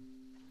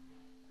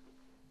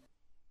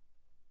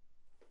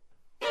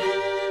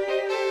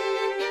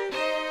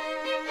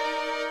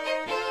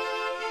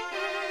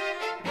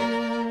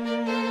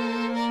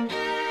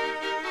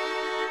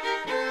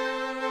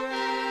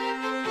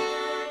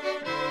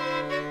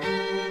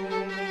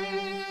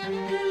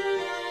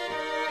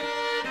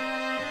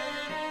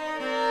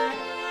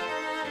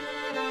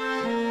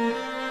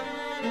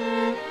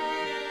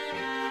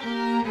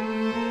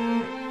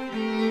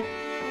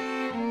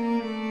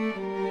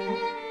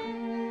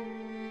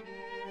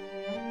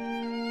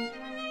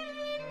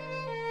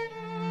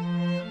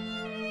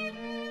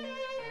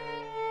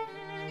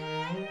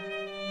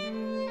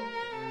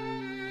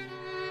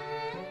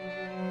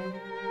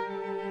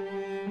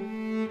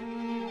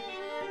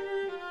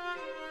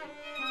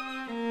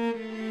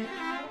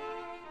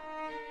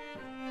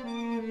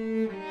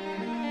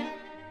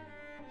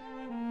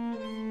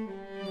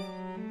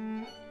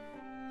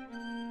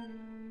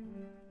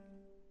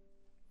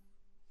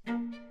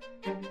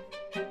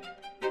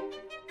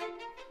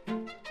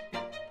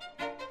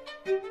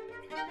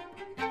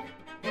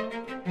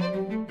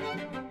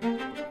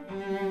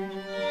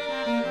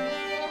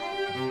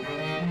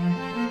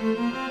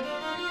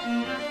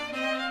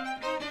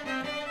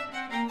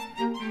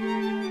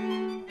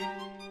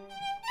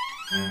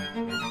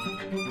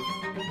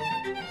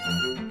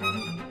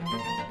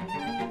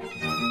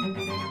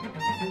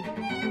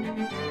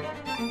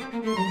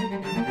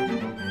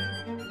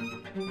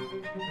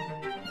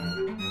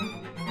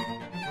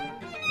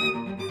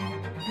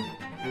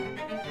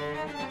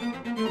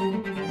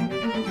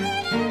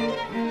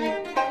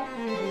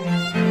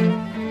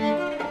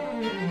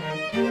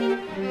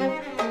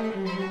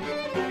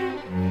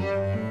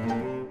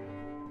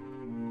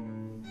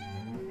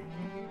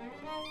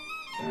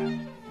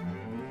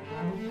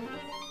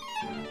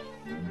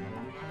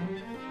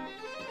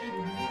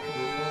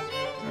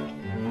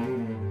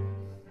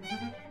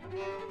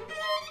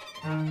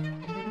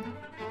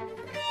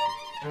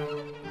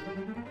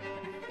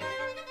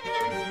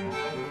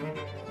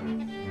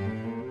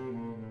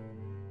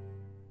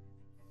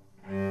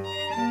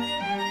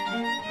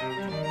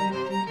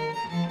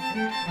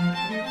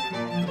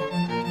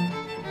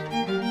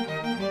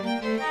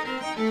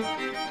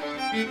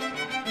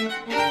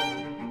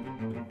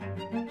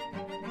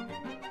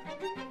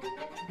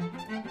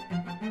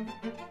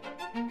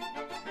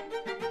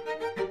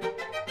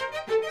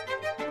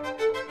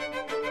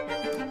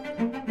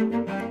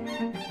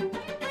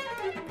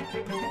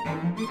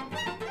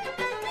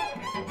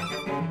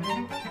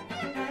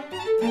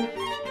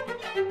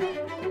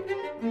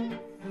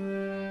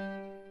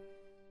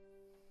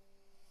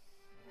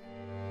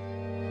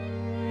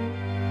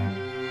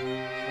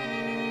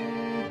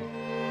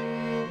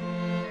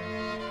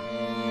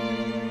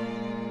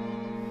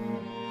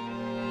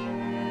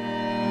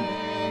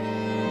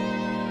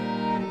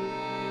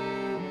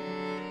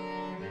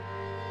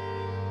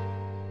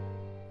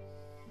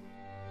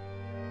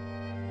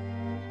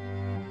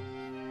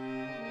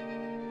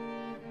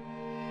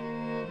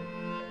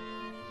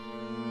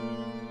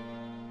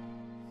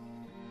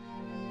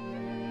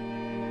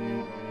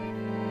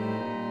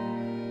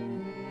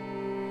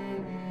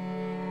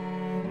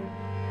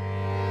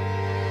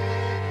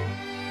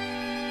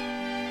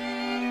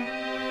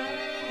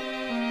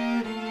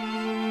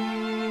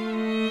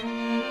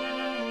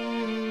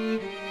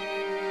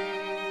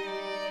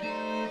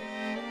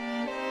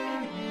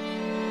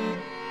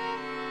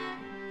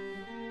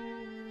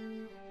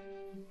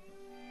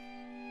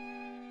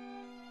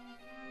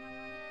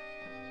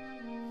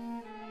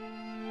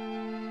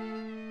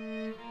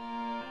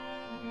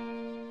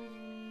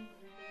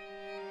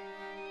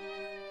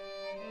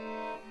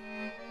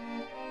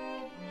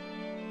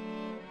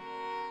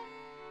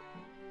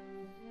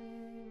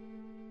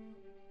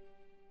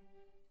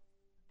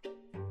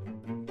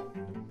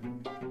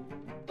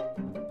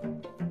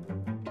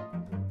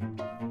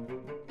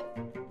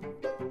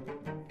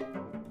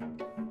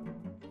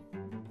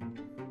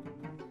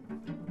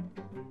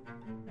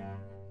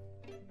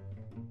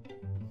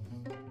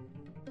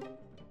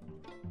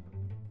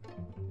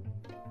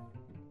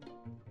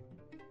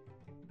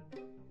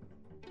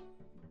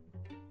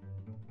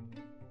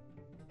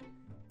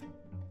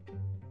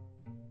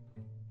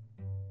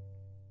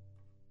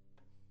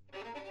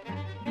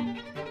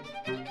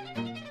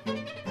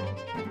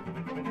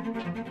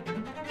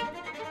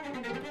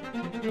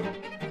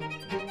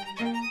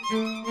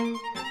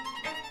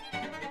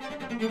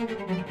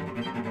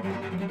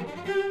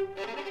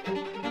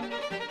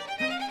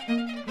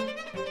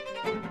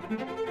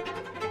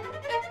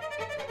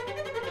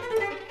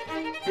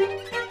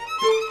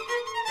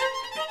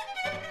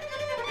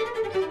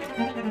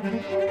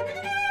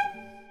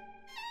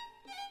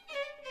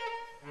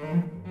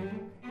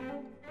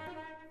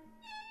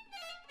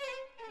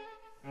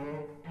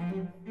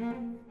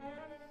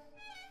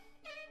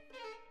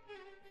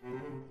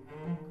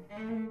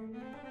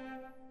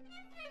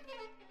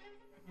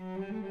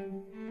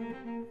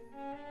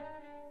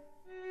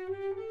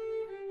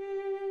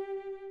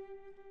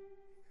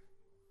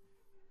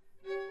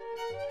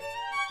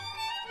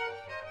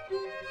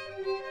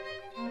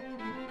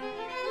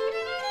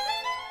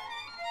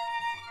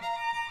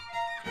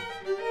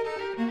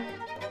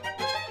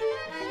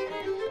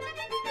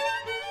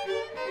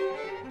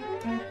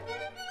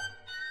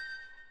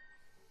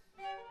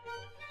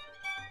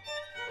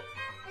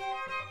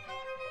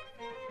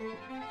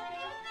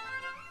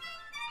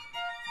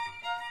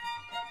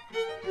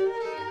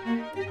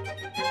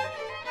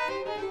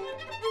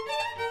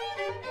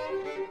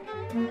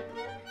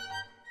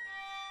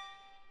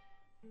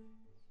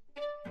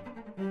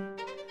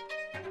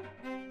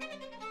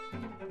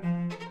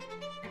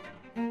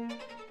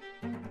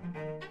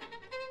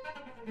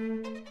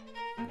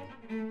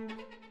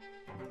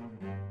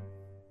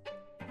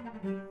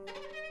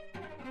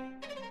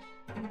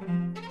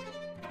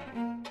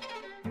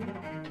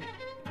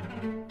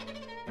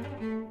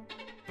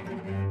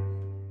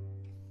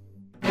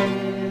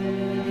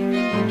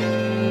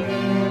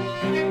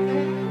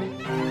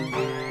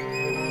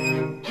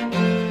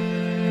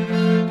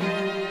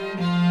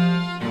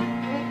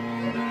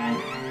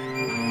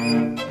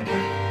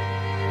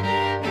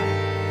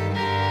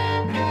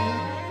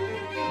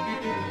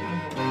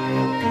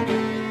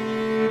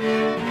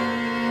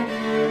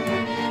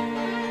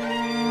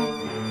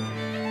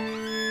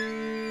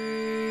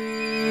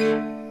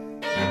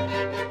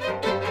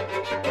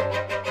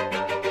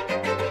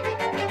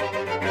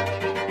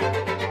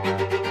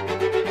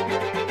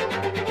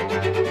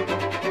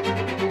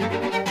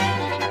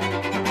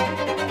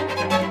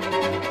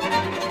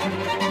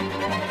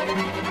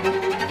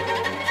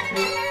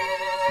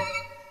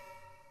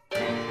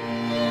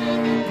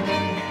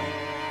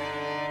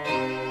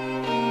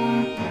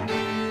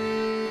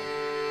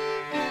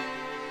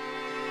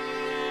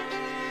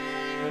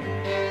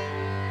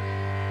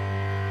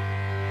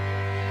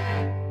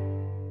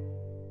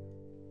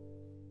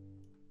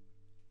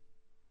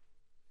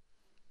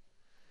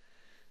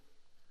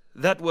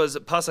 That was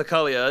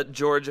Passacaglia,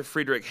 George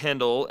Friedrich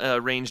Handel,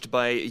 arranged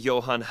by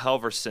Johann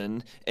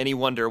Halvorsen. Any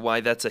wonder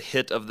why that's a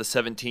hit of the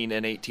 17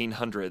 and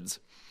 1800s?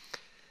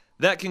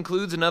 That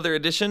concludes another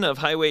edition of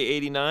Highway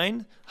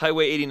 89.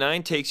 Highway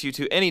 89 takes you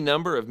to any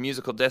number of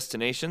musical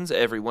destinations,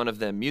 every one of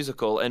them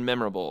musical and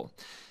memorable.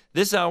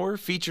 This hour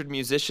featured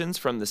musicians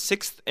from the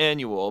 6th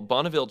Annual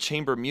Bonneville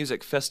Chamber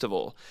Music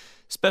Festival.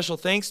 Special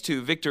thanks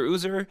to Victor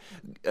Uzer,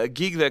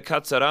 Gigle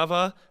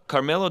Catzarava,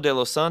 Carmelo de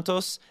los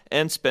Santos,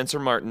 and Spencer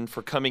Martin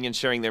for coming and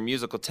sharing their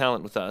musical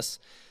talent with us.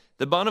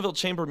 The Bonneville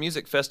Chamber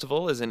Music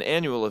Festival is an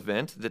annual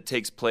event that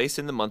takes place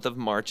in the month of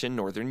March in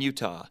northern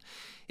Utah.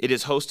 It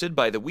is hosted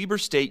by the Weber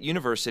State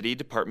University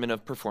Department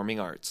of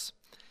Performing Arts.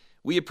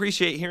 We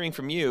appreciate hearing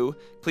from you.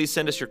 Please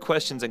send us your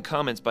questions and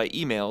comments by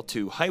email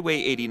to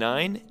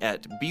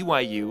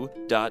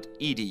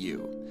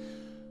highway89@byu.edu.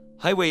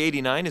 Highway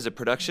 89 is a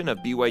production of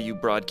BYU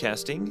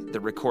Broadcasting. The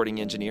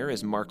recording engineer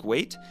is Mark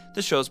Waite.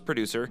 The show's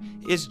producer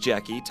is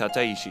Jackie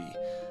Tataishi.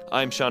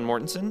 I'm Sean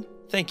Mortensen.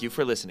 Thank you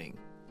for listening.